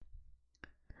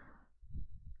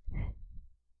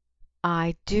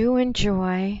I do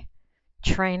enjoy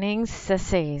training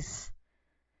sissies.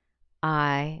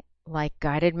 I like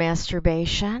guided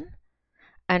masturbation,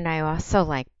 and I also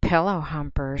like pillow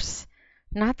humpers.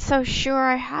 Not so sure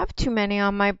I have too many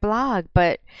on my blog,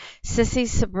 but Sissy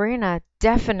Sabrina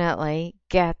definitely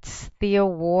gets the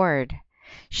award.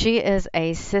 She is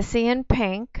a sissy in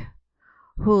pink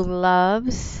who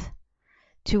loves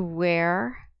to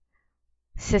wear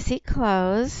sissy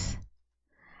clothes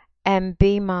and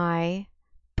be my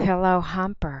pillow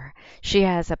humper. She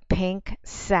has a pink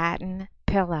satin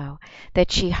pillow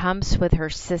that she humps with her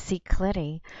sissy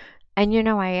clitty. And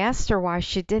I asked her why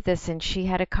she did this, and she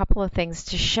had a couple of things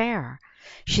to share.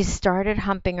 She started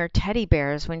humping her teddy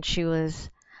bears when she was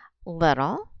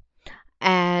little,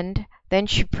 and then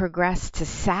she progressed to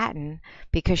satin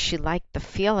because she liked the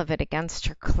feel of it against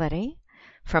her clitty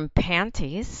from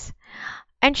panties.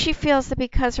 And she feels that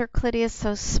because her clitty is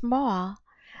so small,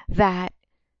 that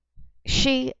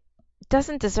she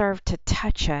doesn't deserve to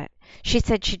touch it. She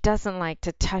said she doesn't like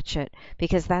to touch it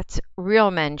because that's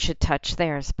real men should touch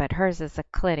theirs, but hers is a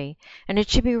clitty, and it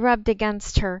should be rubbed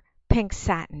against her pink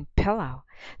satin pillow.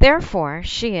 Therefore,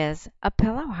 she is a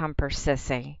pillow humper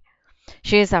sissy.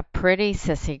 She is a pretty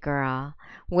sissy girl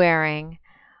wearing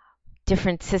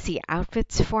different sissy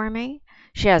outfits for me.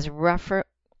 She has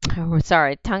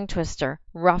tongue twister,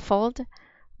 ruffled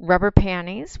rubber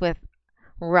panties with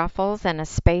ruffles and a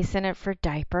space in it for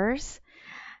diapers.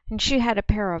 And she had a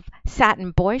pair of satin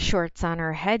boy shorts on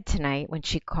her head tonight when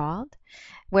she called,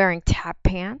 wearing tap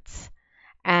pants.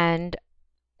 And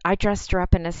I dressed her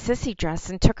up in a sissy dress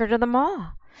and took her to the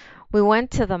mall. We went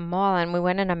to the mall and we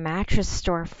went in a mattress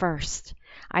store first.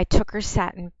 I took her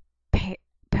satin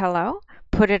pillow,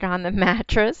 put it on the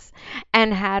mattress,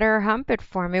 and had her hump it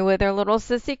for me with her little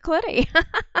sissy clitty.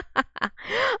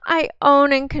 I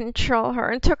own and control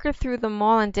her and took her through the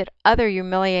mall and did other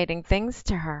humiliating things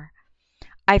to her.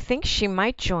 I think she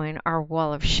might join our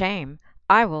wall of shame.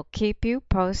 I will keep you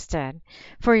posted.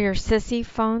 For your sissy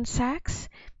phone sex,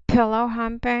 pillow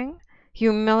humping,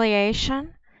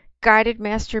 humiliation, guided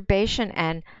masturbation,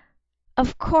 and,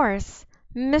 of course,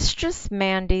 Mistress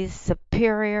Mandy's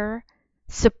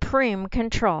supreme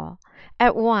control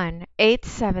at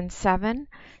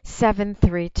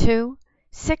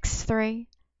 1-877-732-6360.